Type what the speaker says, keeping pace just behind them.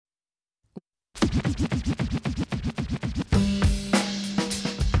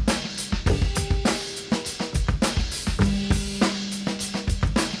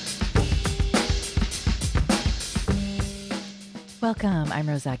Welcome. I'm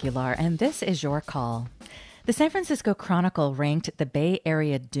Rose Aguilar, and this is Your Call. The San Francisco Chronicle ranked the Bay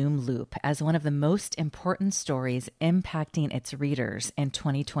Area doom loop as one of the most important stories impacting its readers in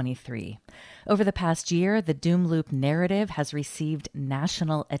 2023. Over the past year, the doom loop narrative has received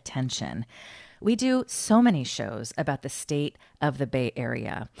national attention. We do so many shows about the state of the Bay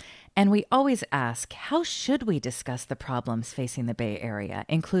Area. And we always ask, how should we discuss the problems facing the Bay Area,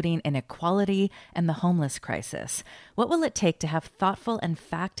 including inequality and the homeless crisis? What will it take to have thoughtful and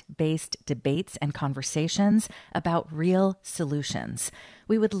fact-based debates and conversations about real solutions?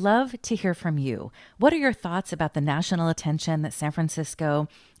 We would love to hear from you. What are your thoughts about the national attention that San Francisco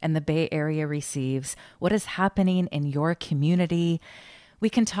and the Bay Area receives? What is happening in your community? We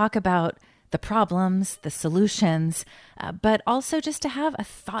can talk about the problems, the solutions, but also just to have a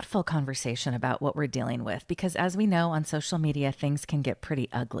thoughtful conversation about what we're dealing with. Because as we know on social media, things can get pretty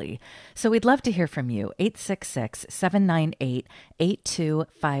ugly. So we'd love to hear from you,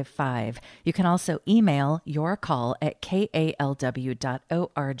 866-798-8255. You can also email your call at kalw.org.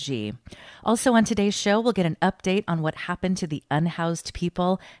 Also on today's show, we'll get an update on what happened to the unhoused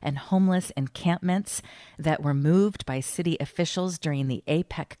people and homeless encampments that were moved by city officials during the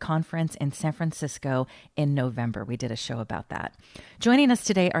APEC conference in San Francisco in November. We did a show about that. Joining us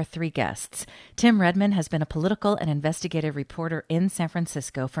today are three guests. Tim Redman has been a political and investigative reporter in San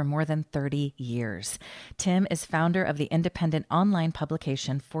Francisco for more than 30 years. Tim is founder of the independent online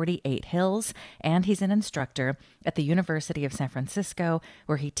publication 48 Hills, and he's an instructor at the University of San Francisco,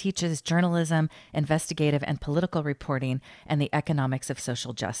 where he teaches journalism, investigative and political reporting, and the economics of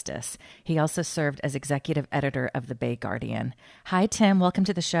social justice. He also served as executive editor of the Bay Guardian. Hi, Tim. Welcome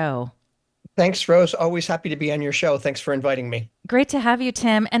to the show. Thanks, Rose. Always happy to be on your show. Thanks for inviting me. Great to have you,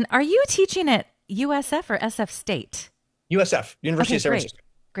 Tim. And are you teaching at USF or SF State? USF, University of San Great. Francisco.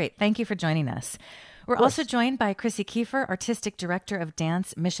 Great. Thank you for joining us. We're also joined by Chrissy Kiefer, Artistic Director of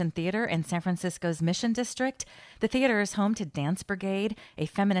Dance Mission Theater in San Francisco's Mission District. The theater is home to Dance Brigade, a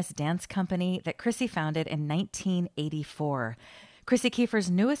feminist dance company that Chrissy founded in 1984. Chrissy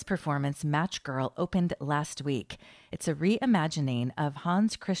Kiefer's newest performance, Match Girl, opened last week. It's a reimagining of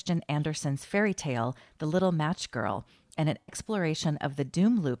Hans Christian Andersen's fairy tale, The Little Match Girl, and an exploration of the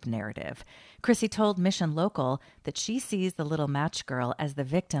doom loop narrative. Chrissy told Mission Local that she sees the little match girl as the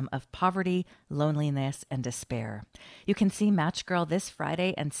victim of poverty, loneliness, and despair. You can see Match Girl this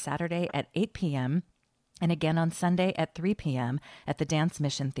Friday and Saturday at 8 p.m., and again on Sunday at 3 p.m. at the Dance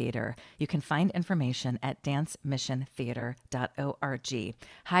Mission Theater. You can find information at dancemissiontheater.org.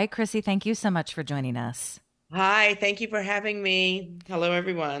 Hi, Chrissy. Thank you so much for joining us. Hi, thank you for having me. Hello,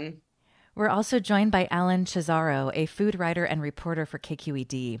 everyone. We're also joined by Alan Cesaro, a food writer and reporter for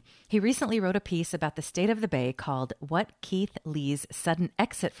KQED. He recently wrote a piece about the state of the Bay called What Keith Lee's Sudden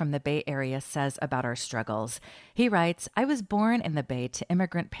Exit from the Bay Area Says About Our Struggles. He writes, I was born in the Bay to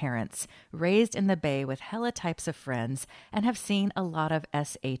immigrant parents, raised in the Bay with hella types of friends, and have seen a lot of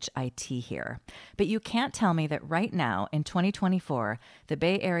SHIT here. But you can't tell me that right now, in 2024, the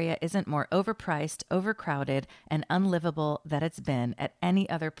Bay Area isn't more overpriced, overcrowded, and unlivable than it's been at any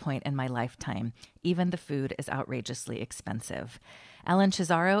other point in my lifetime. Even the food is outrageously expensive. Alan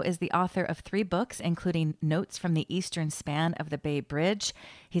Cesaro is the author of 3 books, including Notes from the Eastern Span of the Bay Bridge.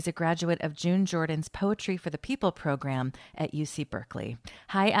 He's a graduate of June Jordan's Poetry for the People program at UC Berkeley.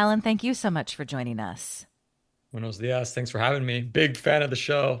 Hi, Alan. Thank you so much for joining us. Buenos dias. Thanks for having me. Big fan of the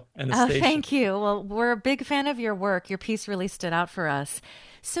show and the station. Thank you. Well, we're a big fan of your work. Your piece really stood out for us.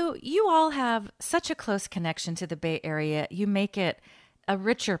 So you all have such a close connection to the Bay Area. You make it a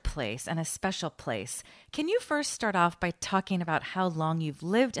richer place and a special place. Can you first start off by talking about how long you've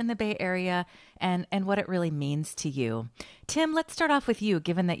lived in the Bay Area and what it really means to you? Tim, let's start off with you,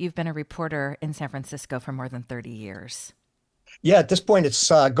 given that you've been a reporter in San Francisco for more than 30 years. Yeah, at this point, it's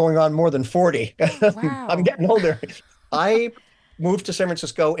going on more than 40. Wow. I'm getting older. I moved to San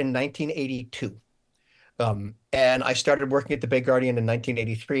Francisco in 1982. And I started working at the Bay Guardian in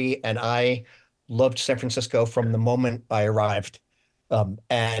 1983, and I loved San Francisco from the moment I arrived.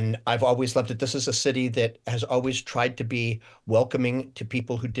 And I've always loved it. This is a city that has always tried to be welcoming to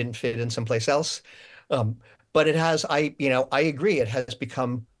people who didn't fit in someplace else. But it has, I agree, it has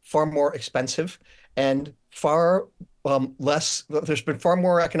become far more expensive and far less, there's been far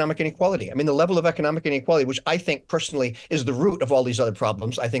more economic inequality. I mean, the level of economic inequality, which I think personally is the root of all these other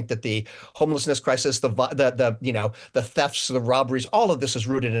problems. I think that the homelessness crisis, the thefts, the robberies, all of this is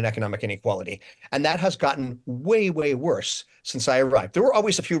rooted in economic inequality. And that has gotten way, way worse since I arrived. There were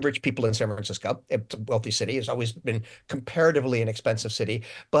always a few rich people in San Francisco. It's a wealthy city. It's always been comparatively an expensive city.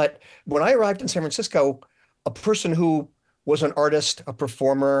 But when I arrived in San Francisco, a person who was an artist, a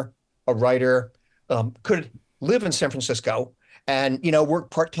performer, a writer, could live in San Francisco and work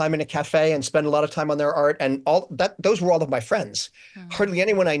part-time in a cafe and spend a lot of time on their art, and all that. Those were all of my friends. Hardly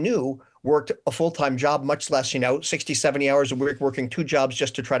anyone I knew worked a full-time job, much less 60, 70 hours a week working two jobs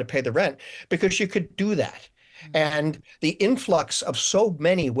just to try to pay the rent, because you could do that. And the influx of so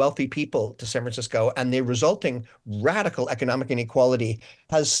many wealthy people to San Francisco and the resulting radical economic inequality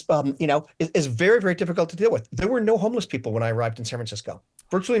is very, very difficult to deal with. There were no homeless people when I arrived in San Francisco.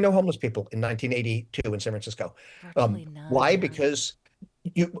 Virtually no homeless people in 1982 in San Francisco. Virtually none. Why? Yeah. Because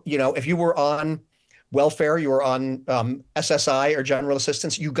if you were on welfare, you were on SSI or general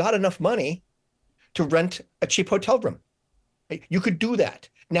assistance, you got enough money to rent a cheap hotel room. You could do that.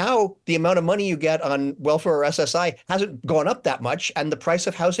 Now, the amount of money you get on welfare or SSI hasn't gone up that much, and the price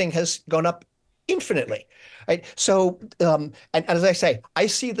of housing has gone up infinitely. Right? So, and as I say, I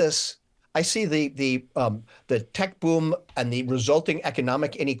see this. I see the tech boom and the resulting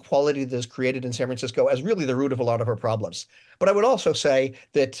economic inequality that is created in San Francisco as really the root of a lot of our problems. But I would also say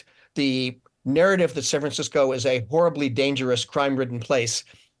that the narrative that San Francisco is a horribly dangerous, crime-ridden place.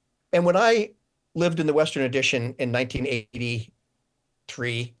 And when I lived in the Western Addition in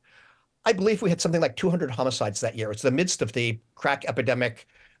 1983, I believe we had something like 200 homicides that year. It's the midst of the crack epidemic.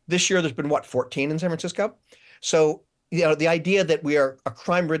 This year, there's been, what, 14 in San Francisco? So, the idea that we are a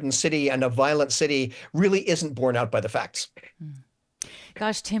crime-ridden city and a violent city really isn't borne out by the facts.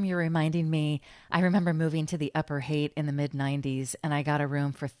 Gosh, Tim, you're reminding me. I remember moving to the Upper Haight in the mid 90s, and I got a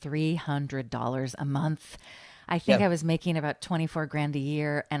room for $300 a month. I think I was making about 24 grand a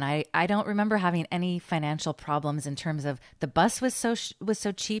year, and I don't remember having any financial problems in terms of the bus was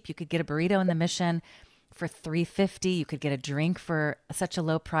so cheap. You could get a burrito in the Mission for $3.50. You could get a drink for such a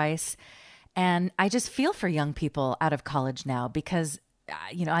low price. And I just feel for young people out of college now because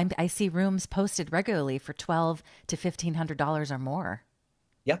I see rooms posted regularly for $1,200 to $1,500 or more.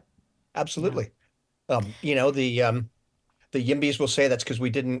 Yeah, absolutely. The YIMBYs will say that's because we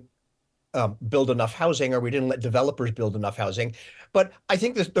didn't build enough housing, or we didn't let developers build enough housing. But I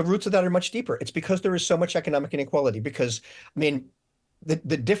think the roots of that are much deeper. It's because there is so much economic inequality. Because, I mean, the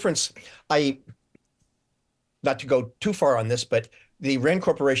difference, not to go too far on this, but the Rand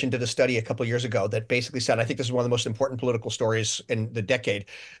Corporation did a study a couple of years ago that basically said, I think this is one of the most important political stories in the decade,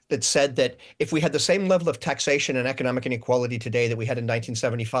 that said that if we had the same level of taxation and economic inequality today that we had in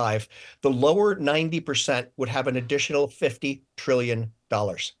 1975, the lower 90% would have an additional $50 trillion.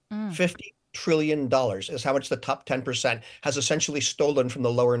 $50 trillion is how much the top 10% has essentially stolen from the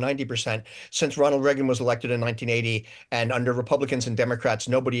lower 90% since Ronald Reagan was elected in 1980. And under Republicans and Democrats,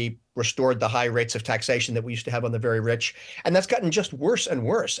 nobody restored the high rates of taxation that we used to have on the very rich. And that's gotten just worse and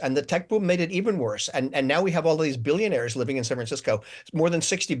worse. And the tech boom made it even worse. And now we have all these billionaires living in San Francisco, more than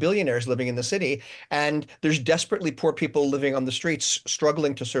 60 billionaires living in the city. And there's desperately poor people living on the streets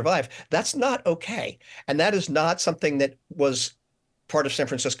struggling to survive. That's not okay. And that is not something that was part of San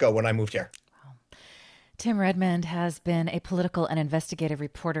Francisco when I moved here. Tim Redmond has been a political and investigative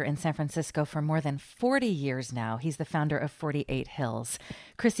reporter in San Francisco for more than 40 years now. He's the founder of 48 Hills.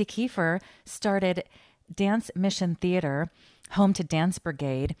 Chrissy Kiefer started Dance Mission Theater, home to Dance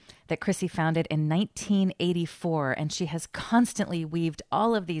Brigade, that Chrissy founded in 1984, and she has constantly weaved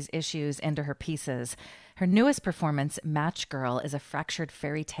all of these issues into her pieces. Her newest performance, Match Girl, is a fractured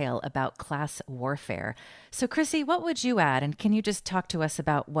fairy tale about class warfare. So, Chrissy, what would you add? And can you just talk to us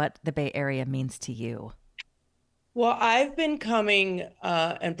about what the Bay Area means to you? Well, I've been coming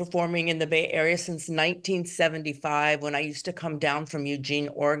and performing in the Bay Area since 1975, when I used to come down from Eugene,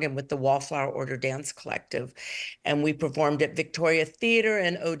 Oregon with the Wallflower Order Dance Collective. And we performed at Victoria Theater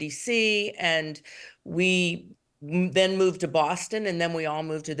and ODC, and we then moved to Boston, and then we all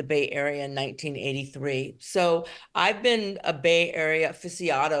moved to the Bay Area in 1983. So I've been a Bay Area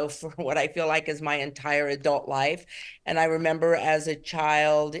aficionado for what I feel like is my entire adult life. And I remember as a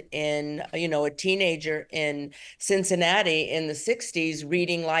child a teenager in Cincinnati in the 60s,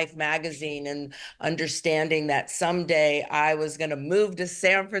 reading Life magazine and understanding that someday I was going to move to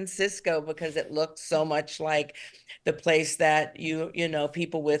San Francisco because it looked so much like the place that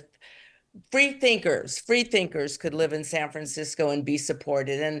people with free thinkers could live in San Francisco and be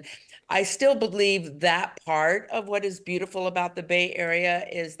supported. And I still believe that part of what is beautiful about the Bay Area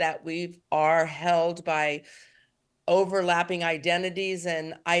is that we are held by overlapping identities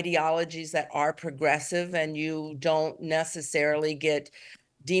and ideologies that are progressive, and you don't necessarily get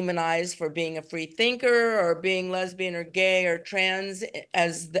demonized for being a free thinker or being lesbian or gay or trans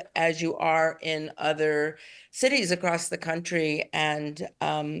as you are in other cities across the country. And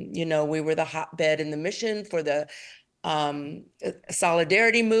we were the hotbed in the Mission for the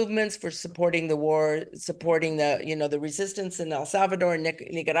solidarity movements for supporting the war, supporting the resistance in El Salvador,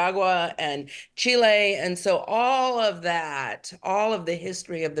 Nicaragua, and Chile. And so all of that, all of the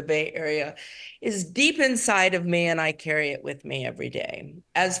history of the Bay Area is deep inside of me, and I carry it with me every day.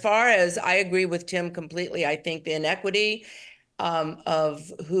 As far as I agree with Tim completely, I think the inequity of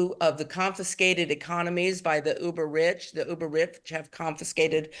the confiscated economies by the uber rich. The uber rich have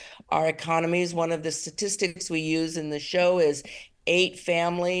confiscated our economies. One of the statistics we use in the show is 8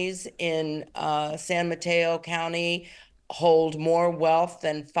 families in San Mateo County hold more wealth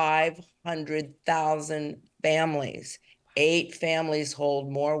than 500,000 families. 8 families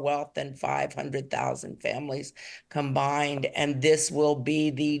hold more wealth than 500,000 families combined, and this will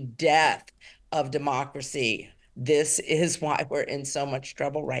be the death of democracy. This is why we're in so much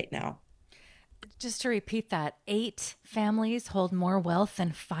trouble right now. Just to repeat that, 8 families hold more wealth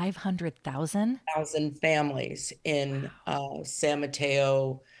than 500,000. 1,000 families in San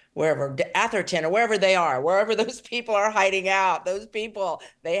Mateo, wherever, Atherton, or wherever they are, wherever those people are hiding out, those people,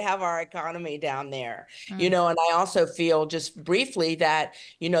 they have our economy down there. And I also feel, just briefly, that,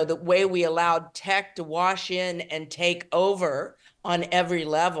 the way we allowed tech to wash in and take over on every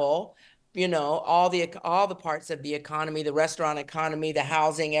level, all the parts of the economy, the restaurant economy, the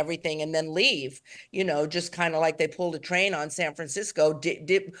housing, everything, and then leave, just kind of like they pulled a train on San Francisco.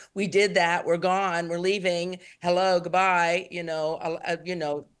 We did that. We're gone. We're leaving. Hello, goodbye.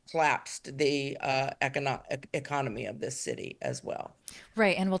 Collapsed the economy of this city as well.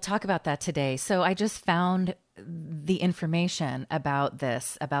 Right. And we'll talk about that today. So I just found the information about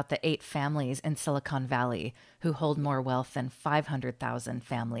this, about the 8 families in Silicon Valley who hold more wealth than 500,000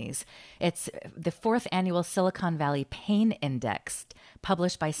 families. It's the 4th annual Silicon Valley Pain Index,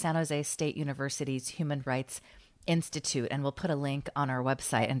 published by San Jose State University's Human Rights Institute. And we'll put a link on our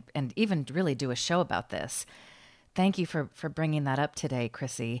website and even really do a show about this. Thank you for bringing that up today,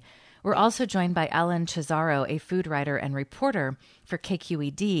 Chrissy. We're also joined by Alan Cesaro, a food writer and reporter for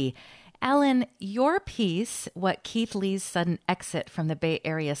KQED. Alan, your piece, What Keith Lee's Sudden Exit from the Bay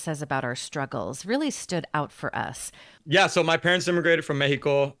Area Says About Our Struggles, really stood out for us. Yeah, so my parents immigrated from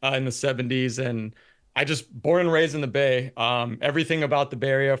Mexico in the 70s, and I just born and raised in the Bay. Everything about the Bay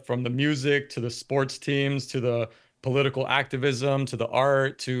Area, from the music to the sports teams to the political activism to the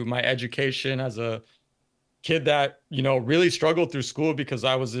art to my education as a kid that, really struggled through school because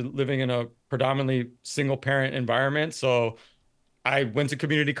I was living in a predominantly single parent environment. So I went to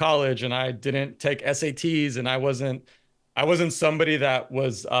community college and I didn't take SATs, and I wasn't somebody that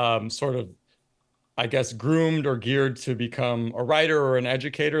was sort of, I guess, groomed or geared to become a writer or an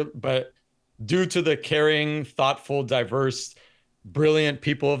educator. But due to the caring, thoughtful, diverse, brilliant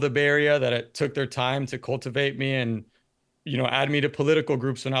people of the Bay Area that it took their time to cultivate me and, add me to political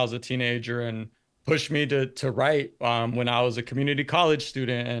groups when I was a teenager and pushed me to write when I was a community college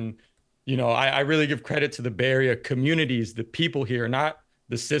student. And, I really give credit to the Bay Area communities, the people here, not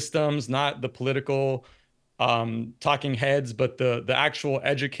the systems, not the political talking heads, but the actual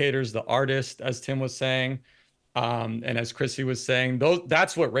educators, the artists, as Tim was saying, and as Chrissy was saying,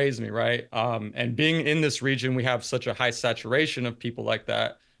 that's what raised me, right? And being in this region, we have such a high saturation of people like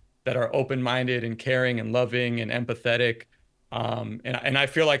that are open-minded and caring and loving and empathetic. And I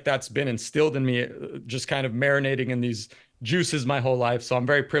feel like that's been instilled in me, just kind of marinating in these juices my whole life. So I'm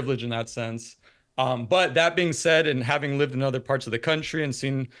very privileged in that sense. But that being said, and having lived in other parts of the country and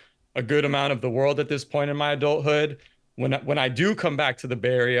seen a good amount of the world at this point in my adulthood, when I do come back to the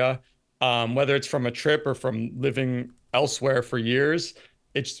Bay Area, whether it's from a trip or from living elsewhere for years,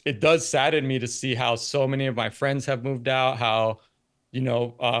 it does sadden me to see how so many of my friends have moved out, how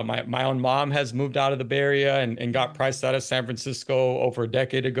my own mom has moved out of the Bay Area and got priced out of San Francisco over a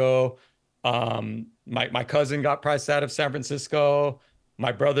decade ago. My cousin got priced out of San Francisco.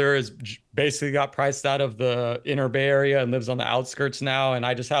 My brother is basically got priced out of the inner Bay Area and lives on the outskirts now. And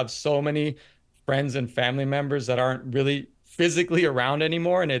I just have so many friends and family members that aren't really physically around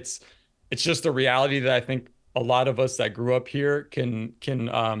anymore. And it's just a reality that I think a lot of us that grew up here can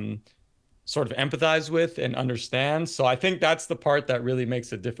sort of empathize with and understand. So I think that's the part that really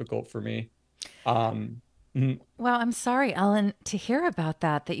makes it difficult for me. Well, I'm sorry, Alan, to hear about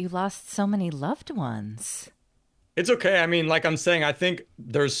that you lost so many loved ones. It's okay. I mean, like I'm saying, I think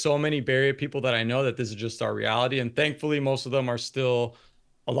there's so many Bay Area people that I know that this is just our reality. And thankfully, most of them are still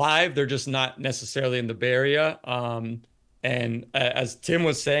alive. They're just not necessarily in the Bay Area. And as Tim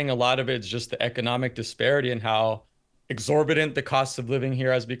was saying, a lot of it's just the economic disparity and how exorbitant the cost of living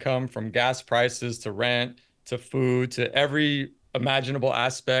here has become, from gas prices to rent to food to every imaginable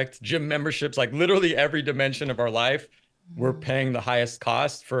aspect, gym memberships, like literally every dimension of our life. We're paying the highest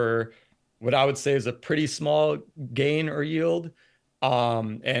cost for what I would say is a pretty small gain or yield.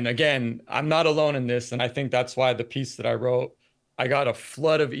 And again, I'm not alone in this. And I think that's why the piece that I wrote, I got a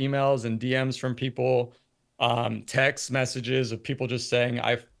flood of emails and DMs from people, text messages of people just saying,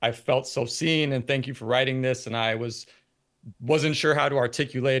 I felt so seen and thank you for writing this. And I wasn't sure how to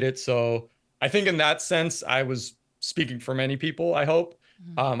articulate it. So I think in that sense, I was speaking for many people, I hope.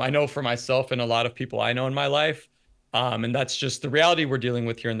 I know for myself and a lot of people I know in my life. And that's just the reality we're dealing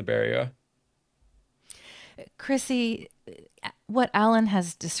with here in the Bay Area. Chrissy, what Alan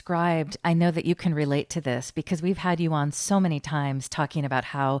has described, I know that you can relate to this because we've had you on so many times talking about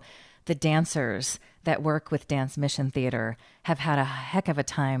how the dancers that work with Dance Mission Theater have had a heck of a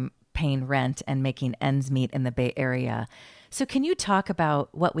time paying rent and making ends meet in the Bay Area. So can you talk about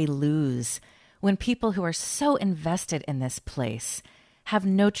what we lose when people who are so invested in this place have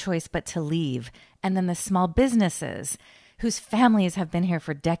no choice but to leave, and then the small businesses whose families have been here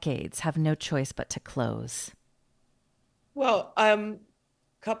for decades have no choice but to close? Well,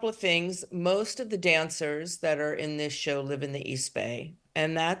 couple of things. Most of the dancers that are in this show live in the East Bay,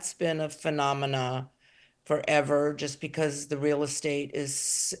 and that's been a phenomena forever just because the real estate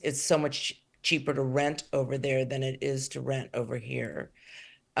is it's so much cheaper to rent over there than it is to rent over here.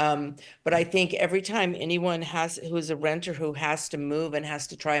 But I think every time anyone who is a renter who has to move and has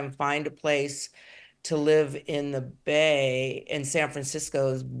to try and find a place to live in the Bay in San Francisco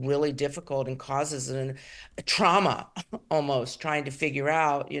is really difficult and causes a trauma almost trying to figure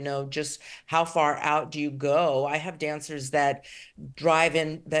out, just how far out do you go? I have dancers that drove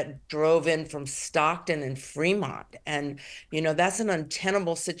in from Stockton and Fremont. And, that's an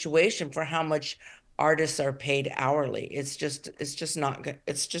untenable situation for how much artists are paid hourly. It's just not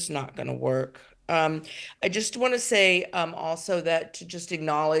going to work. I just want to say also that to just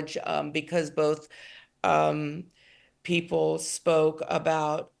acknowledge because both um, people spoke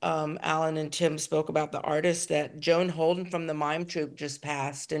about, Alan and Tim spoke about the artist, that Joan Holden from the Mime Troupe just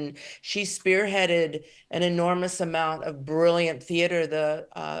passed, and she spearheaded an enormous amount of brilliant theater.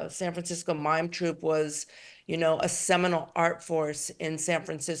 The San Francisco Mime Troupe was, a seminal art force in San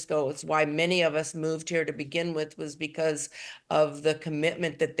Francisco. It's why many of us moved here to begin with, was because of the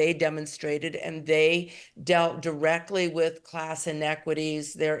commitment that they demonstrated, and they dealt directly with class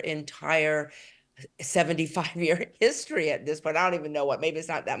inequities their entire 75-year history at this point. I don't even know maybe it's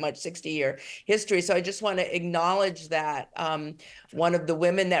not that much, 60-year history. So I just want to acknowledge that one of the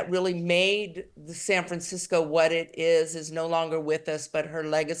women that really made the San Francisco what it is no longer with us, but her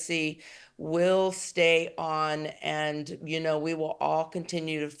legacy will stay on. And, we will all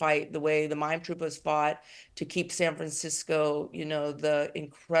continue to fight the way the Mime Troupe has fought to keep San Francisco, the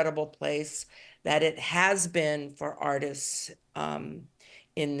incredible place that it has been for artists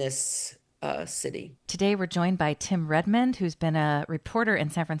in this city. Today, we're joined by Tim Redmond, who's been a reporter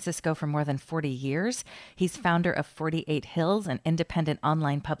in San Francisco for more than 40 years. He's founder of 48 Hills, an independent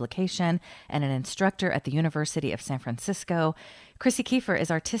online publication, and an instructor at the University of San Francisco. Chrissy Kiefer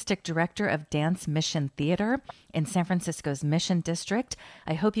is artistic director of Dance Mission Theater in San Francisco's Mission District.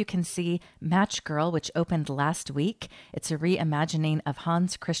 I hope you can see Match Girl, which opened last week. It's a reimagining of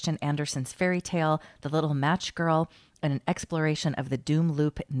Hans Christian Andersen's fairy tale, The Little Match Girl, and an exploration of the doom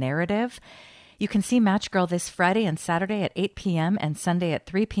loop narrative. You can see Match Girl this Friday and Saturday at 8 p.m. and Sunday at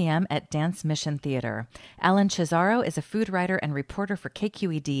 3 p.m. at Dance Mission Theater. Alan Cesaro is a food writer and reporter for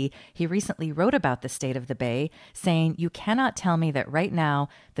KQED. He recently wrote about the state of the Bay, saying, "You cannot tell me that right now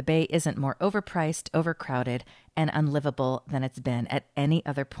the Bay isn't more overpriced, overcrowded, and unlivable than it's been at any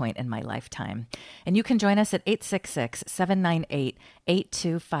other point in my lifetime." And you can join us at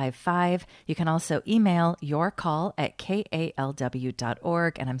 866-798-8255. You can also email your call at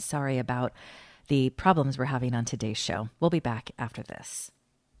kalw.org. And I'm sorry about the problems we're having on today's show. We'll be back after this.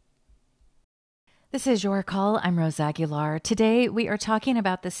 This is Your Call. I'm Rose Aguilar. Today, we are talking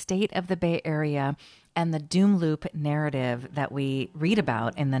about the state of the Bay Area and the doom loop narrative that we read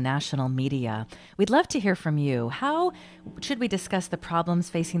about in the national media. We'd love to hear from you. How should we discuss the problems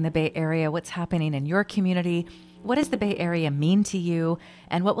facing the Bay Area? What's happening in your community? What does the Bay Area mean to you?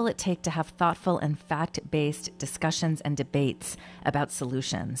 And what will it take to have thoughtful and fact-based discussions and debates about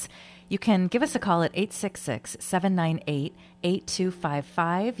solutions? You can give us a call at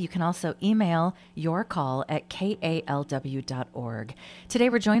 866-798-8255. You can also email your call at kalw.org. Today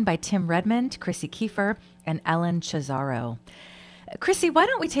we're joined by Tim Redmond, Chrissy Kiefer, and Alan Cesaro. Chrissy, why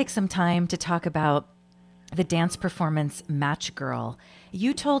don't we take some time to talk about the dance performance Match Girl?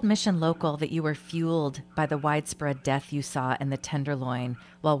 You told Mission Local that you were fueled by the widespread death you saw in the Tenderloin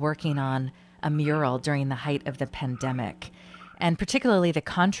while working on a mural during the height of the pandemic, and particularly the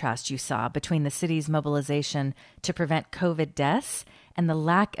contrast you saw between the city's mobilization to prevent COVID deaths and the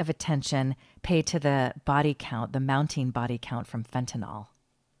lack of attention paid to the body count, the mounting body count from fentanyl.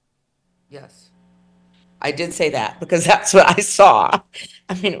 Yes. I did say that because that's what I saw.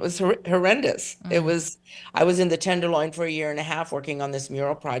 I mean, it was horrendous. I was in the Tenderloin for a year and a half working on this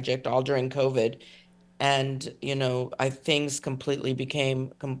mural project all during COVID. And,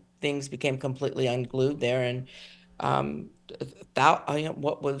 things became completely unglued there. And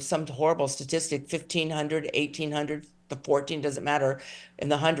what was some horrible statistic, 1,500, 1,800, the 14 doesn't matter, in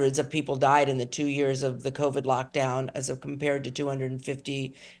the hundreds of people died in the 2 years of the COVID lockdown compared to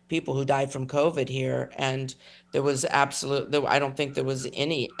 250 people who died from COVID here. And I don't think there was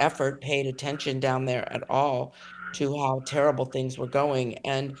any effort paid attention down there at all to how terrible things were going.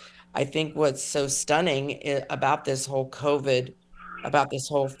 And I think what's so stunning about this whole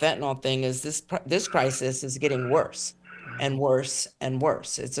fentanyl thing is this crisis is getting worse and worse and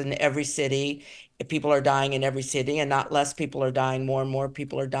worse. It's in every city. People are dying in every city, and not less people are dying. More and more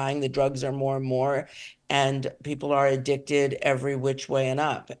people are dying. The drugs are more and more, and people are addicted every which way and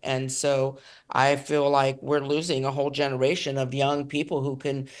up. And so I feel like we're losing a whole generation of young people who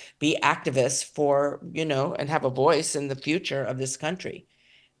can be activists and have a voice in the future of this country.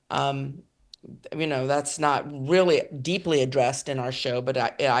 That's not really deeply addressed in our show, but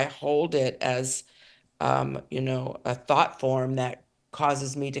I hold it as, a thought form that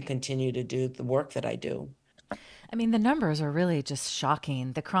causes me to continue to do the work that I do. I mean, the numbers are really just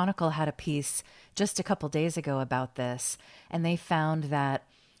shocking. The Chronicle had a piece just a couple days ago about this, and they found that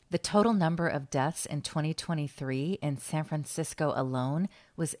the total number of deaths in 2023 in San Francisco alone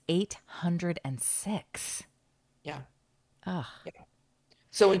was 806. Yeah. Ugh. Yeah.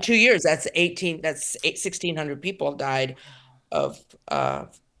 So in 2 years, that's 1,600 people died of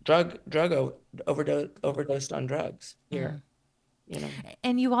drug overdosed on drugs here.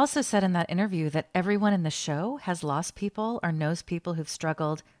 And you also said in that interview that everyone in the show has lost people or knows people who've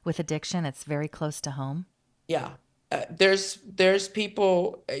struggled with addiction. It's very close to home. Yeah. There's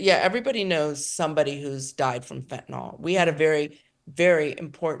people, everybody knows somebody who's died from fentanyl. We had a very, very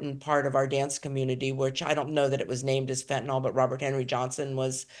important part of our dance community, which I don't know that it was named as fentanyl, but Robert Henry Johnson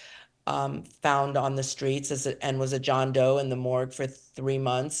was found on the streets and was a John Doe in the morgue for 3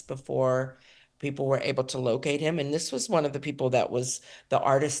 months before people were able to locate him. And this was one of the people that was the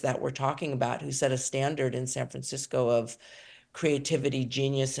artist that we're talking about, who set a standard in San Francisco of creativity,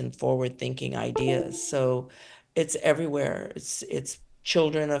 genius, and forward-thinking ideas. So it's everywhere. It's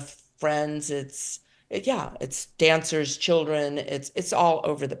children of friends. It's dancers, children. It's all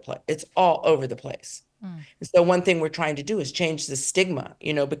over the place. It's all over the place. So one thing we're trying to do is change the stigma,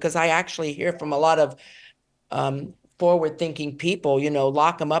 because I actually hear from a lot of forward-thinking people,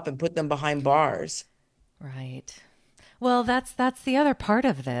 lock them up and put them behind bars. Right. Well, that's the other part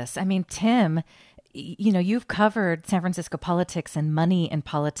of this. I mean, Tim, you've covered San Francisco politics and money in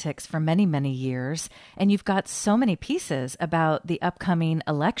politics for many, many years, and you've got so many pieces about the upcoming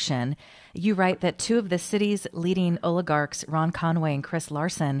election. You write that two of the city's leading oligarchs, Ron Conway and Chris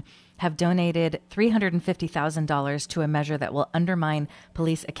Larson, have donated $350,000 to a measure that will undermine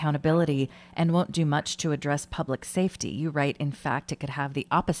police accountability and won't do much to address public safety. You write, in fact, it could have the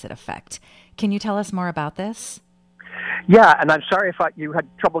opposite effect. Can you tell us more about this? Yeah, and I'm sorry if you had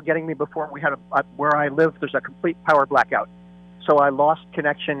trouble getting me before. We had where I live, there's a complete power blackout. So I lost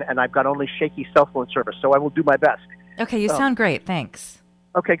connection, and I've got only shaky cell phone service, so I will do my best. Okay, you sound great. Thanks.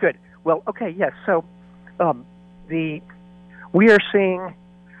 Okay, good. Well, okay, yes. So we are seeing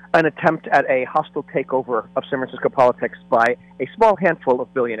an attempt at a hostile takeover of San Francisco politics by a small handful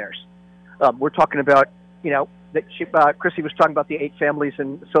of billionaires. We're talking about, Chrissy was talking about the 8 families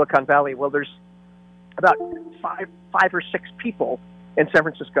in Silicon Valley. Well, there's about five or six people in San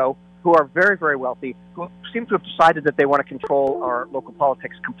Francisco who are very, very wealthy, who seem to have decided that they want to control our local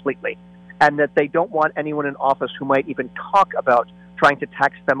politics completely, and that they don't want anyone in office who might even talk about trying to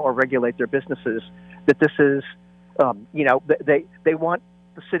tax them or regulate their businesses. That this is, they want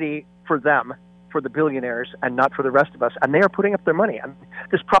the city for them, for the billionaires, and not for the rest of us. And they are putting up their money. I mean,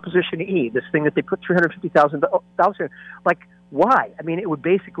 this Proposition E, this thing that they put $350,000 in, like, why? I mean, it would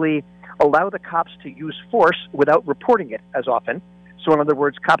basically allow the cops to use force without reporting it as often. So in other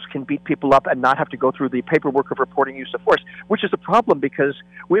words, cops can beat people up and not have to go through the paperwork of reporting use of force, which is a problem because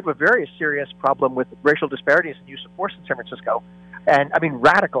we have a very serious problem with racial disparities in use of force in San Francisco. And I mean,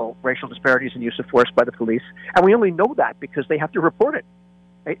 radical racial disparities in use of force by the police. And we only know that because they have to report it.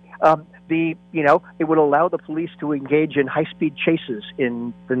 Right? It would allow the police to engage in high-speed chases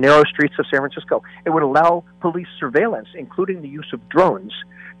in the narrow streets of San Francisco. It would allow police surveillance, including the use of drones,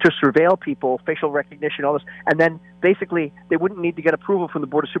 to surveil people, facial recognition, all this, and then basically they wouldn't need to get approval from the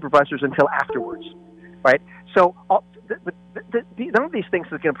Board of Supervisors until afterwards, right? So none of these things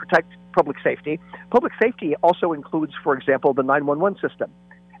is going to protect public safety. Public safety also includes, for example, the 911 system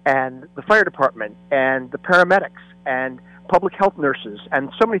and the fire department and the paramedics and public health nurses,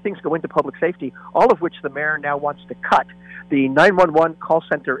 and so many things go into public safety, all of which the mayor now wants to cut. The 911 call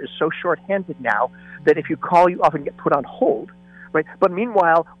center is so short-handed now that if you call, you often get put on hold, right? But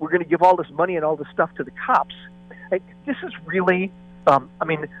meanwhile, we're going to give all this money and all this stuff to the cops. Right? This is really,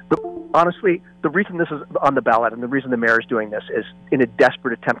 honestly, the reason this is on the ballot and the reason the mayor is doing this is in a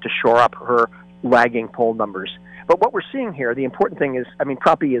desperate attempt to shore up her lagging poll numbers. But what we're seeing here, the important thing is,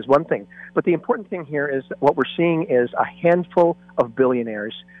 Prop E is one thing, but the important thing here is that what we're seeing is a handful of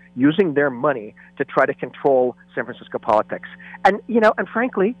billionaires using their money to try to control San Francisco politics. And, and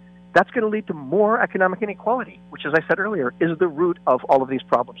frankly, that's going to lead to more economic inequality, which, as I said earlier, is the root of all of these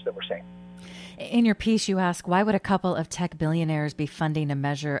problems that we're seeing. In your piece, you ask, why would a couple of tech billionaires be funding a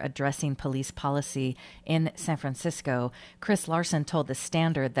measure addressing police policy in San Francisco? Chris Larson told The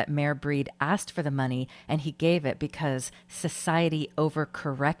Standard that Mayor Breed asked for the money and he gave it because society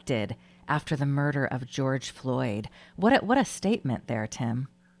overcorrected after the murder of George Floyd. What a statement there, Tim.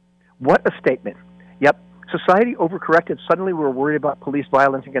 What a statement. Yep. Society overcorrected. Suddenly we were worried about police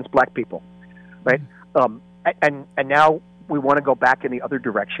violence against black people, right? And now we want to go back in the other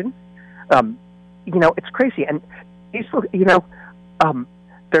direction. It's crazy. And these folks,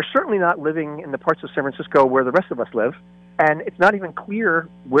 they're certainly not living in the parts of San Francisco where the rest of us live. And it's not even clear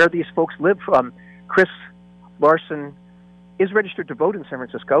where these folks live. Chris Larson is registered to vote in San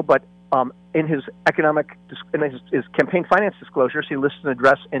Francisco, but in his his campaign finance disclosures, he lists an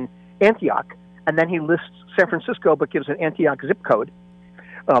address in Antioch, and then he lists San Francisco, but gives an Antioch zip code.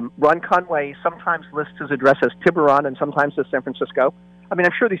 Ron Conway sometimes lists his address as Tiburon and sometimes as San Francisco. I'm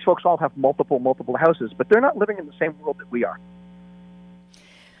sure these folks all have multiple houses, but they're not living in the same world that we are.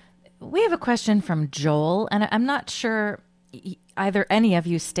 We have a question from Joel, and I'm not sure either any of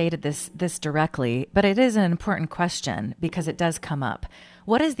you stated this directly, but it is an important question because it does come up.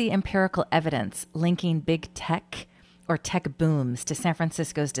 What is the empirical evidence linking big tech or tech booms to San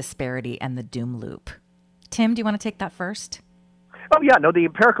Francisco's disparity and the doom loop? Tim, do you want to take that first? Oh, yeah. No, the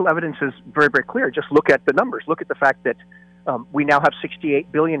empirical evidence is very, very clear. Just look at the numbers. Look at the fact that we now have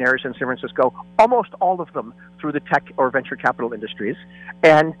 68 billionaires in San Francisco, almost all of them through the tech or venture capital industries.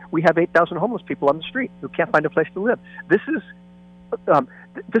 And we have 8,000 homeless people on the street who can't find a place to live. This is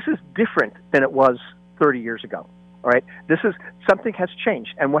different than it was 30 years ago. All right. Something has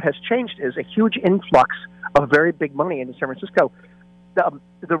changed. And what has changed is a huge influx of very big money into San Francisco.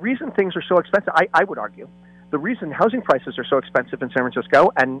 The reason things are so expensive, I would argue, the reason housing prices are so expensive in San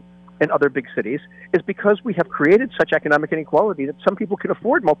Francisco and in other big cities is because we have created such economic inequality that some people can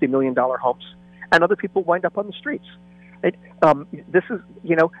afford multi-million-dollar homes and other people wind up on the streets. This is,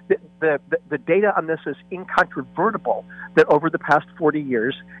 the data on this is incontrovertible that over the past 40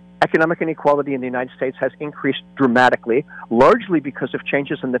 years, economic inequality in the United States has increased dramatically, largely because of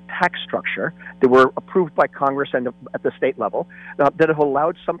changes in the tax structure that were approved by Congress and at the state level that have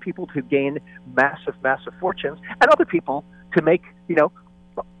allowed some people to gain massive fortunes and other people to make, $1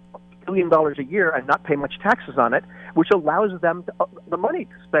 billion a year and not pay much taxes on it, which allows them the money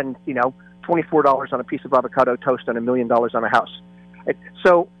to spend, $24 on a piece of avocado toast and $1 million on a house.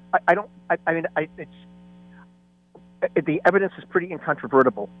 So the evidence is pretty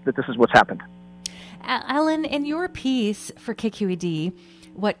incontrovertible that this is what's happened. Alan, in your piece for KQED,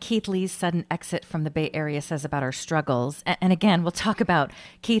 what Keith Lee's sudden exit from the Bay Area says about our struggles, and again, we'll talk about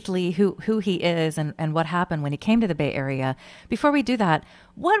Keith Lee, who he is and what happened when he came to the Bay Area. Before we do that,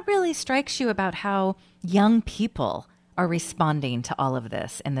 what really strikes you about how young people are responding to all of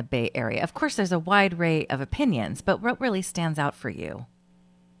this in the Bay Area? Of course, there's a wide array of opinions, but what really stands out for you?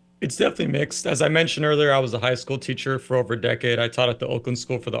 It's definitely mixed. As I mentioned earlier, I was a high school teacher for over a decade. I taught at the Oakland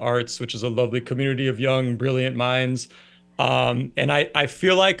School for the Arts, which is a lovely community of young, brilliant minds. And I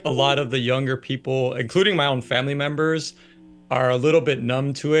feel like a lot of the younger people, including my own family members, are a little bit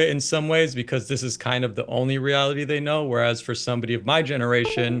numb to it in some ways because this is kind of the only reality they know. Whereas for somebody of my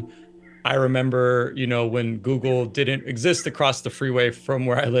generation, I remember, when Google didn't exist across the freeway from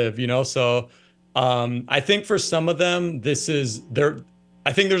where I live, So I think for some of them,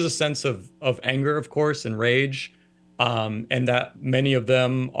 I think there's a sense of anger, of course, and rage, and that many of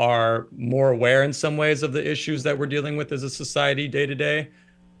them are more aware in some ways of the issues that we're dealing with as a society day to day.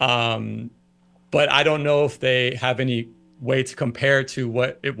 But I don't know if they have any way to compare to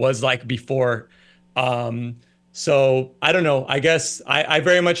what it was like before. So I don't know. I guess I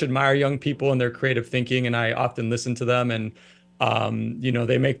very much admire young people and their creative thinking, and I often listen to them. And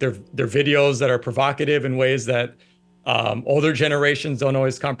they make their videos that are provocative in ways that older generations don't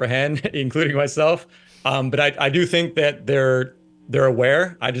always comprehend, including myself. But I do think that they're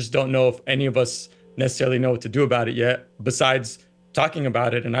aware. I just don't know if any of us necessarily know what to do about it yet, besides talking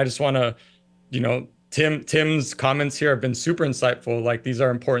about it. And I just want to, Tim's comments here have been super insightful. Like, these are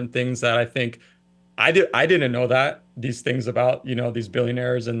important things that I think I didn't know that these things about, these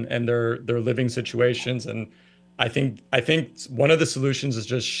billionaires and their living situations. And I think one of the solutions is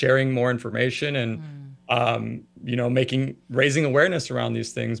just sharing more information and raising awareness around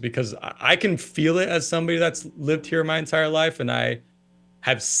these things, because I can feel it as somebody that's lived here my entire life, and I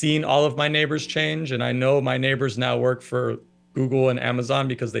have seen all of my neighbors change, and I know my neighbors now work for Google and Amazon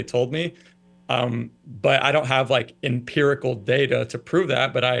because they told me. But I don't have like empirical data to prove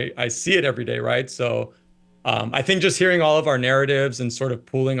that, but I see it every day, right? So I think just hearing all of our narratives and sort of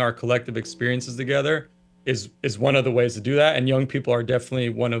pooling our collective experiences together is one of the ways to do that. And young people are definitely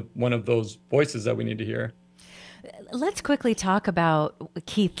one of those voices that we need to hear. Let's quickly talk about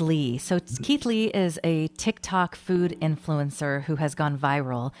Keith Lee. So Keith Lee is a TikTok food influencer who has gone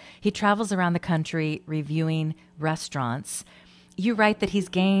viral. He travels around the country reviewing restaurants. You write that he's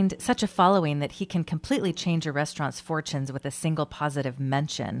gained such a following that he can completely change a restaurant's fortunes with a single positive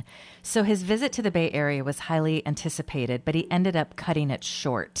mention. So his visit to the Bay Area was highly anticipated, but he ended up cutting it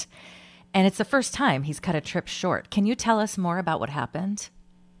short. And it's the first time he's cut a trip short. Can you tell us more about what happened?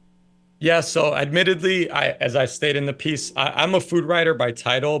 Yeah, so admittedly, as I stated in the piece, I'm a food writer by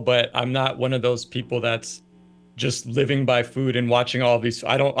title, but I'm not one of those people that's just living by food and watching all of these.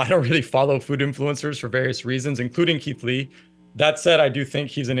 I don't really follow food influencers for various reasons, including Keith Lee. That said, I do think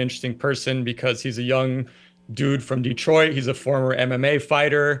he's an interesting person because he's a young dude from Detroit. He's a former MMA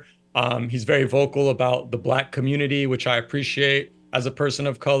fighter. He's very vocal about the Black community, which I appreciate as a person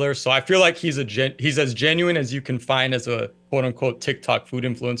of color. So I feel like he's as genuine as you can find as a quote unquote TikTok food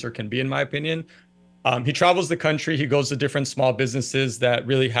influencer can be, in my opinion. He travels the country. He goes to different small businesses that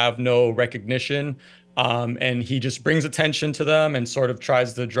really have no recognition. And he just brings attention to them and sort of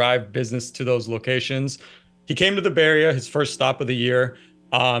tries to drive business to those locations. He came to the Bay Area, his first stop of the year.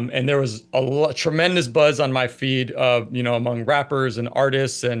 And there was tremendous buzz on my feed of, among rappers and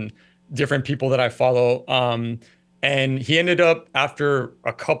artists and different people that I follow. And he ended up, after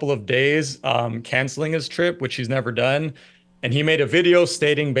a couple of days, canceling his trip, which he's never done. And he made a video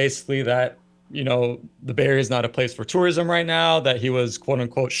stating basically that, the Bay Area is not a place for tourism right now, that he was quote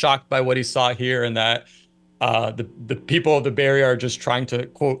unquote shocked by what he saw here, and that the people of the Bay Area are just trying to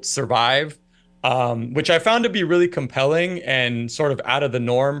quote survive, which I found to be really compelling and sort of out of the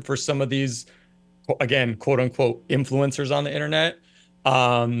norm for some of these, again, quote unquote influencers on the internet.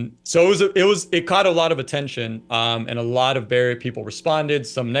 So it caught a lot of attention, and a lot of Bay Area people responded,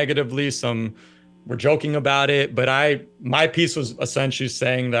 some negatively, some were joking about it. But my piece was essentially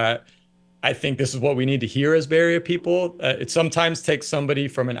saying that I think this is what we need to hear as Bay Area people. It sometimes takes somebody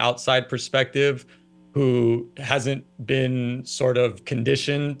from an outside perspective who hasn't been sort of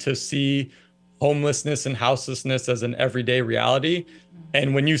conditioned to see homelessness and houselessness as an everyday reality.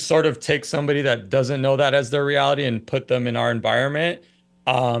 And when you sort of take somebody that doesn't know that as their reality and put them in our environment,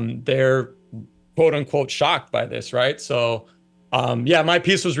 they're quote unquote shocked by this, right? So yeah, my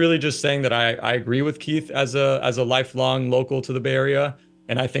piece was really just saying that I agree with Keith as a lifelong local to the Bay Area.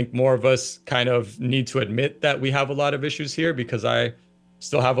 And I think more of us kind of need to admit that we have a lot of issues here, because I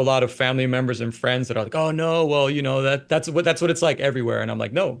still have a lot of family members and friends that are like, oh no, well, that's what it's like everywhere. And I'm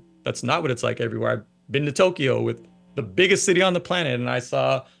like, no, that's not what it's like everywhere. I've been to Tokyo, with the biggest city on the planet, and I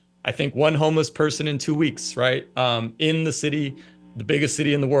saw, I think, one homeless person in 2 weeks, right? In the city, the biggest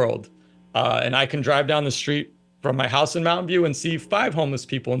city in the world. And I can drive down the street from my house in Mountain View and see 5 homeless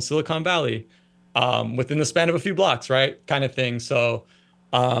people in Silicon Valley, within the span of a few blocks, right? Kind of thing. So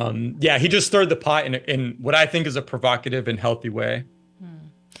yeah, he just stirred the pot in what I think is a provocative and healthy way.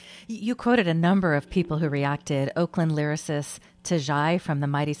 You quoted a number of people who reacted. Oakland lyricist Tajai from the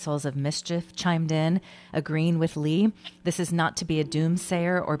Mighty Souls of Mischief chimed in, agreeing with Lee. This is not to be a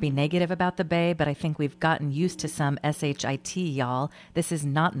doomsayer or be negative about the Bay, but I think we've gotten used to some SHIT, y'all. This is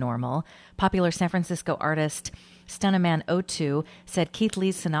not normal. Popular San Francisco artist Stunaman02 said Keith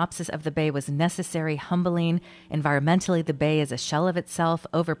Lee's synopsis of the Bay was necessary, humbling. Environmentally, the Bay is a shell of itself,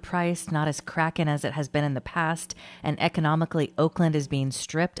 overpriced, not as kraken as it has been in the past, and economically, Oakland is being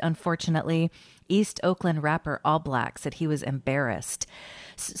stripped, unfortunately. East Oakland rapper All Black said he was embarrassed.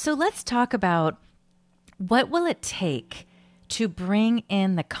 So let's talk about what will it take to bring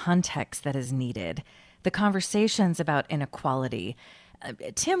in the context that is needed, the conversations about inequality.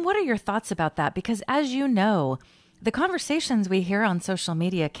 Tim, what are your thoughts about that? Because as you know, the conversations we hear on social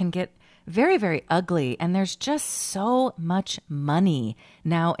media can get very, very ugly. And there's just so much money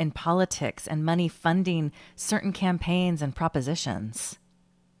now in politics and money funding certain campaigns and propositions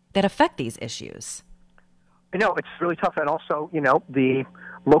that affect these issues. I know it's really tough, and also, the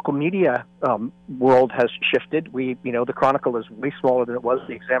local media world has shifted. The Chronicle is way smaller than it was.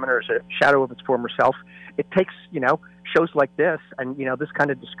 The Examiner is a shadow of its former self. It takes, shows like this and this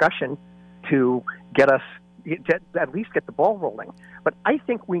kind of discussion to get us to at least get the ball rolling. But I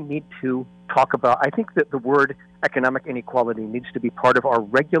think we need to talk about. I think that the word economic inequality needs to be part of our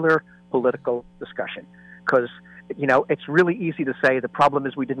regular political discussion, because it's really easy to say the problem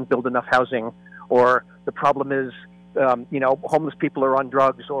is we didn't build enough housing, or the problem is homeless people are on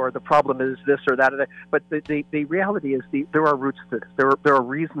drugs, or the problem is this or that. But the reality is there are roots to this. There are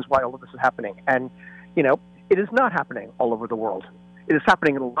reasons why all of this is happening, and it is not happening all over the world. It is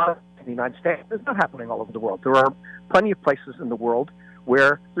happening in a lot of in the United States. It's not happening all over the world. There are plenty of places in the world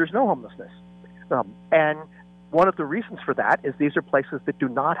where there's no homelessness, and one of the reasons for that is these are places that do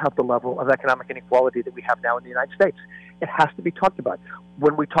not have the level of economic inequality that we have now in the United States. It has to be talked about.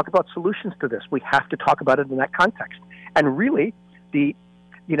 When we talk about solutions to this, we have to talk about it in that context. And really, there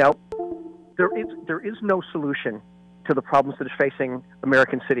is no solution to the problems that are facing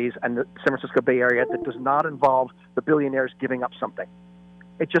American cities and the San Francisco Bay Area that does not involve the billionaires giving up something.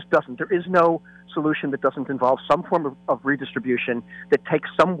 It just doesn't. There is no solution that doesn't involve some form of redistribution that takes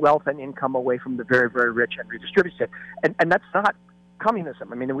some wealth and income away from the very, very rich and redistributes it. And that's not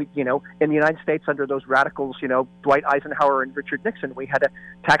communism. I mean, in the United States under those radicals, Dwight Eisenhower and Richard Nixon, we had a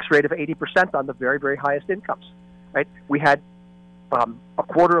tax rate of 80% on the very, very highest incomes, right? We had a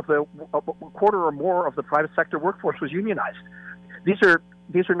quarter or more of the private sector workforce was unionized. These are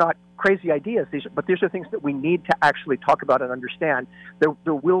not crazy ideas, but these are things that we need to actually talk about and understand. There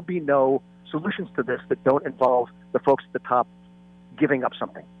will be no solutions to this that don't involve the folks at the top giving up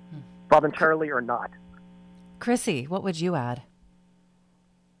something, voluntarily or not. Chrissy, what would you add?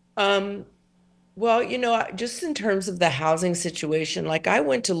 Well, just in terms of the housing situation, like I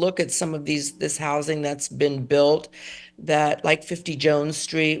went to look at some of this housing that's been built, that like 50 Jones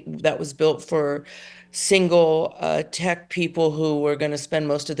Street, that was built for single tech people who were going to spend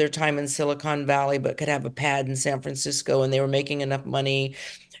most of their time in Silicon Valley, but could have a pad in San Francisco, and they were making enough money,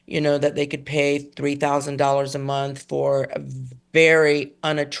 that they could pay $3,000 a month for a very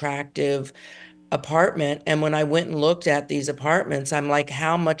unattractive apartment. And when I went and looked at these apartments, I'm like,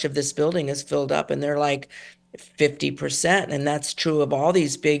 how much of this building is filled up? And they're like 50%. And that's true of all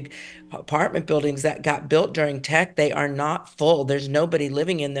these big apartment buildings that got built during tech. They are not full. There's nobody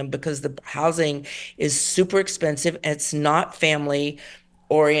living in them because the housing is super expensive. It's not family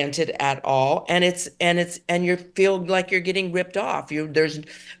oriented at all, and you feel like you're getting ripped off. There's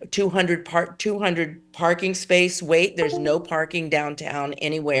 200 parking space wait. There's no parking downtown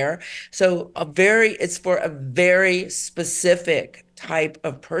anywhere. So it's for a very specific type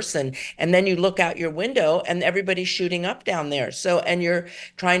of person. And then you look out your window and everybody's shooting up down there. So, and you're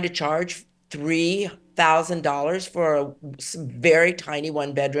trying to charge $3,000 for a very tiny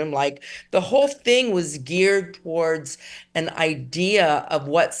one bedroom. Like the whole thing was geared towards an idea of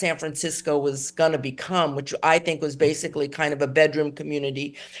what San Francisco was going to become, which I think was basically kind of a bedroom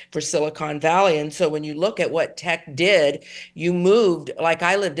community for Silicon Valley. And so when you look at what tech did, you moved, like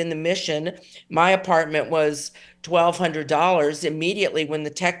I lived in the Mission, my apartment was $1,200. Immediately when the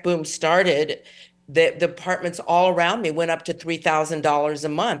tech boom started, the apartments all around me went up to $3,000 a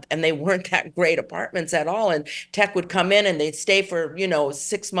month, and they weren't that great apartments at all. And tech would come in and they'd stay for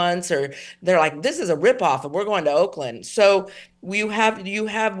 6 months, or they're like, this is a ripoff and we're going to Oakland. So you have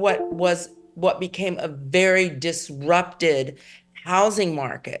what became a very disrupted housing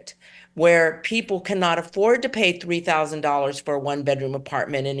market, where people cannot afford to pay $3,000 for a one bedroom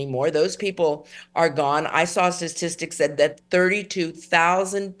apartment anymore. Those people are gone. I saw statistics that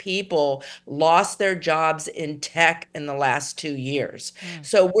 32,000 people lost their jobs in tech in the last 2 years.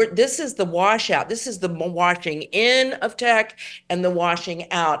 So this is the washout. This is the washing in of tech and the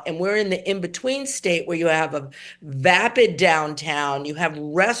washing out. And we're in the in-between state where you have a vapid downtown, you have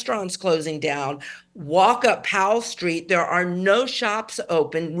restaurants closing down. Walk up Powell Street, there are no shops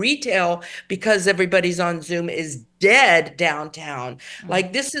open. Retail, because everybody's on Zoom, is dead downtown.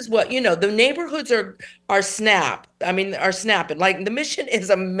 Like this is what, the neighborhoods are snapping. Like the Mission is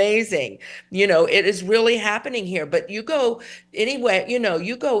amazing. It is really happening here. But you go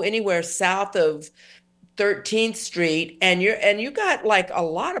anywhere south of 13th Street, and you got like a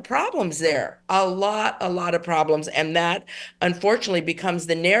lot of problems there, a lot of problems. And that unfortunately becomes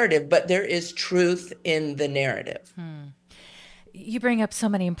the narrative, but there is truth in the narrative. You bring up so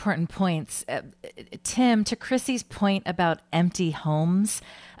many important points. Tim, to Chrissy's point about empty homes,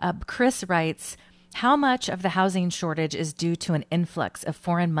 Chris writes, How much of the housing shortage is due to an influx of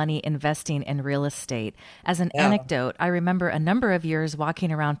foreign money investing in real estate? As an Yeah. anecdote, I remember a number of years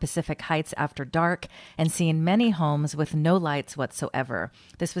walking around Pacific Heights after dark and seeing many homes with no lights whatsoever.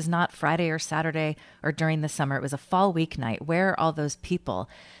 This was not Friday or Saturday or during the summer. It was a fall weeknight. Where are all those people?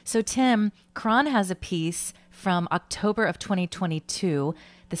 So, Tim, Cron has a piece from October of 2022.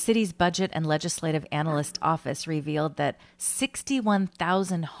 The city's budget and legislative analyst office revealed that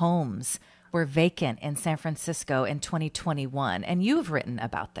 61,000 homes were vacant in San Francisco in 2021. And you've written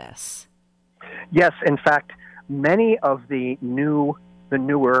about this. Yes, in fact, many of the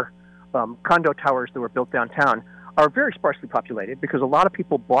newer condo towers that were built downtown are very sparsely populated because a lot of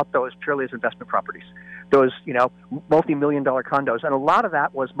people bought those purely as investment properties. Those, multi-million-dollar condos, and a lot of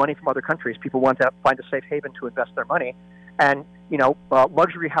that was money from other countries. People want to find a safe haven to invest their money, and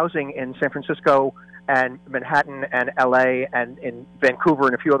luxury housing in San Francisco and Manhattan and LA and in Vancouver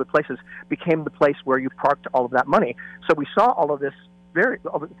and a few other places became the place where you parked all of that money. So we saw all of this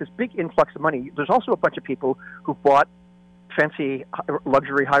big influx of money. There's also a bunch of people who bought fancy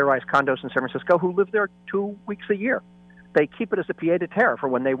luxury high-rise condos in San Francisco who live there 2 weeks a year. They keep it as a pied-à-terre for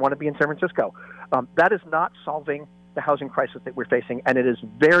when they want to be in San Francisco. That is not solving the housing crisis that we're facing, and it is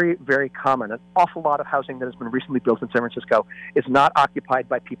very, very common. An awful lot of housing that has been recently built in San Francisco is not occupied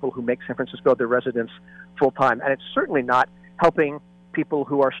by people who make San Francisco their residence full-time, and it's certainly not helping people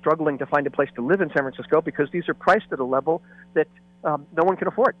who are struggling to find a place to live in San Francisco because these are priced at a level that no one can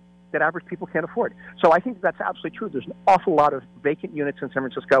afford, that average people can't afford. So I think that's absolutely true. There's an awful lot of vacant units in San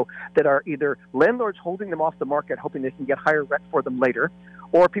Francisco that are either landlords holding them off the market, hoping they can get higher rent for them later,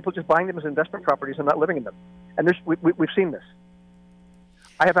 or people just buying them as investment properties and not living in them. And we've seen this.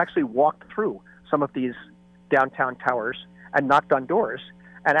 I have actually walked through some of these downtown towers and knocked on doors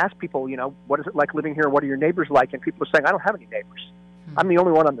and asked people, what is it like living here? What are your neighbors like? And people are saying, I don't have any neighbors. I'm the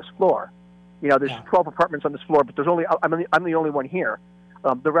only one on this floor. There's 12 apartments on this floor, but I'm the only one here.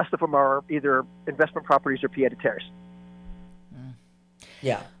 The rest of them are either investment properties or pied-à-terres.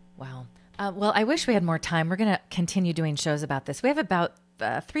 Yeah. Wow. Well, I wish we had more time. We're going to continue doing shows about this. We have about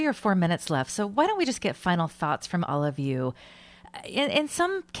 3 or 4 minutes left. So why don't we just get final thoughts from all of you? In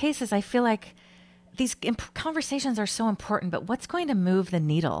some cases, I feel like these conversations are so important, but what's going to move the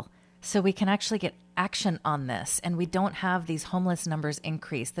needle so we can actually get action on this and we don't have these homeless numbers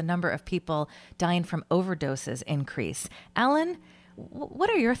increase, the number of people dying from overdoses increase? Alan, what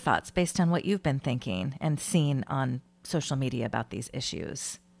are your thoughts based on what you've been thinking and seen on social media about these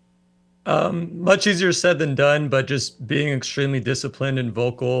issues? Much easier said than done, but just being extremely disciplined and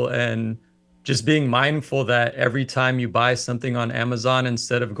vocal and just being mindful that every time you buy something on Amazon,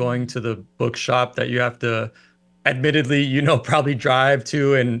 instead of going to the bookshop that you have to admittedly, probably drive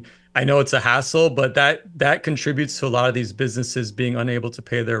to, and I know it's a hassle, but that contributes to a lot of these businesses being unable to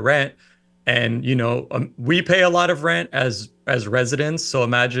pay their rent. And, we pay a lot of rent as residents. So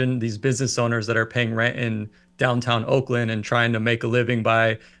imagine these business owners that are paying rent in downtown Oakland and trying to make a living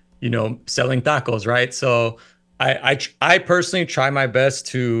by, selling tacos, right? So I personally try my best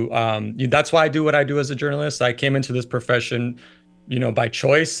to, that's why I do what I do as a journalist. I came into this profession, by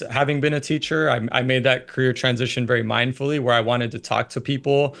choice, having been a teacher. I made that career transition very mindfully, where I wanted to talk to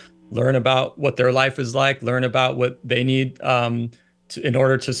people, learn about what their life is like, learn about what they need in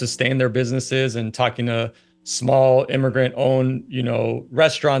order to sustain their businesses, and talking to small immigrant-owned,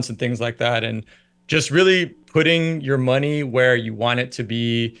 restaurants and things like that, and just really putting your money where you want it to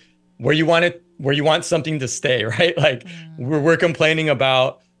be, where you want something to stay, right? Like we're complaining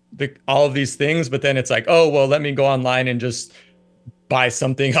about all of these things, but then it's like, oh, well, let me go online and just buy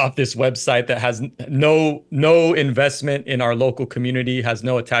something off this website that has no investment in our local community, has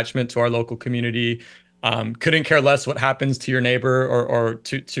no attachment to our local community. Couldn't care less what happens to your neighbor or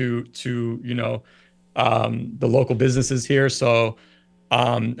to the local businesses here. So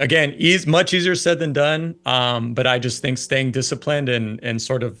again, much easier said than done. But I just think staying disciplined and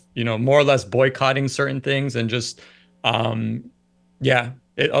sort of, more or less boycotting certain things, and just, the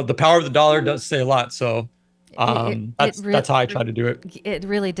power of the dollar does say a lot. So that's how I try to do it. It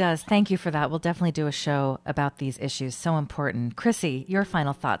really does. Thank you for that. We'll definitely do a show about these issues. So important. Chrissy, your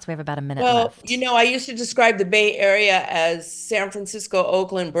final thoughts. We have about a minute left. I used to describe the Bay Area as San Francisco,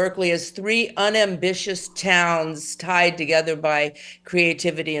 Oakland, Berkeley as 3 unambitious towns tied together by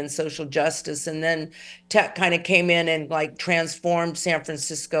creativity and social justice. And then tech kind of came in and transformed San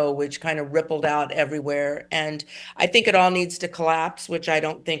Francisco, which kind of rippled out everywhere. And I think it all needs to collapse, which I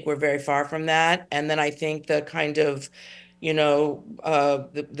don't think we're very far from that. And then I think the kind of the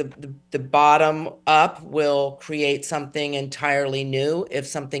bottom up will create something entirely new if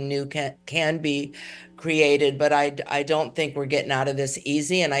something new can be created. But I don't think we're getting out of this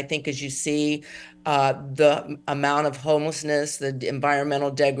easy. And I think as you see the amount of homelessness, the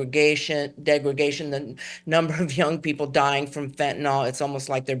environmental degradation, the number of young people dying from fentanyl, it's almost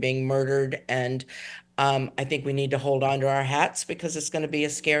like they're being murdered. And I think we need to hold on to our hats because it's going to be a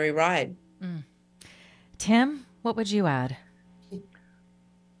scary ride. Tim, what would you add?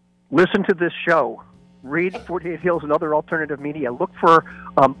 Listen to this show. Read 48 Hills and other alternative media. Look for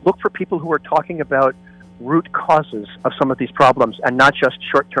people who are talking about root causes of some of these problems and not just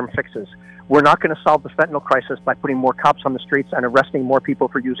short-term fixes. We're not going to solve the fentanyl crisis by putting more cops on the streets and arresting more people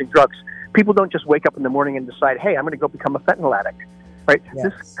for using drugs. People don't just wake up in the morning and decide, hey, I'm going to go become a fentanyl addict. Right?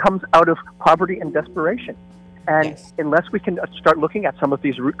 Yes. This comes out of poverty and desperation. And Yes. unless we can start looking at some of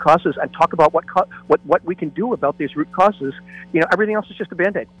these root causes and talk about what we can do about these root causes, everything else is just a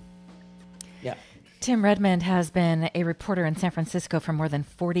Band-Aid. Yeah. Tim Redmond has been a reporter in San Francisco for more than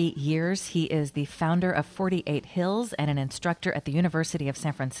 40 years. He is the founder of 48 Hills and an instructor at the University of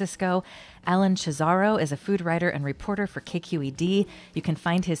San Francisco. Alan Cesaro is a food writer and reporter for KQED. You can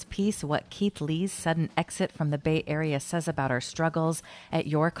find his piece, What Keith Lee's Sudden Exit from the Bay Area Says About Our Struggles, at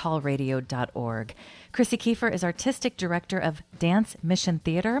yourcallradio.org. Chrissy Kiefer is artistic director of Dance Mission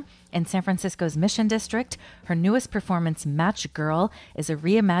Theater in San Francisco's Mission District. Her newest performance, Match Girl, is a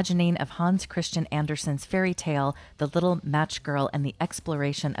reimagining of Hans Christian Andersen's fairy tale, The Little Match Girl, and the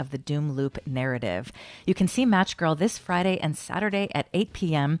exploration of the Doom Loop narrative. You can see Match Girl this Friday and Saturday at 8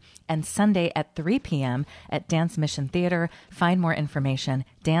 p.m. and Sunday at 3 p.m. at Dance Mission Theater. Find more information,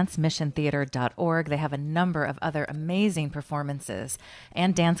 dancemissiontheater.org. They have a number of other amazing performances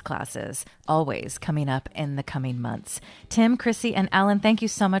and dance classes always coming up in the coming months. Tim, Chrissy, and Alan, thank you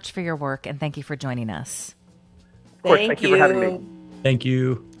so much for your work, and thank you for joining us. Of course, thank you for having me. Thank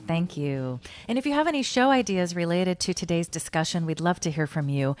you. Thank you. And if you have any show ideas related to today's discussion, we'd love to hear from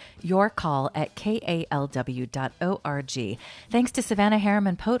you. Your call at kalw.org. Thanks to Savannah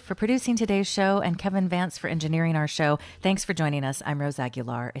Harriman-Pote for producing today's show and Kevin Vance for engineering our show. Thanks for joining us. I'm Rose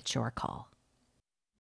Aguilar. It's Your Call.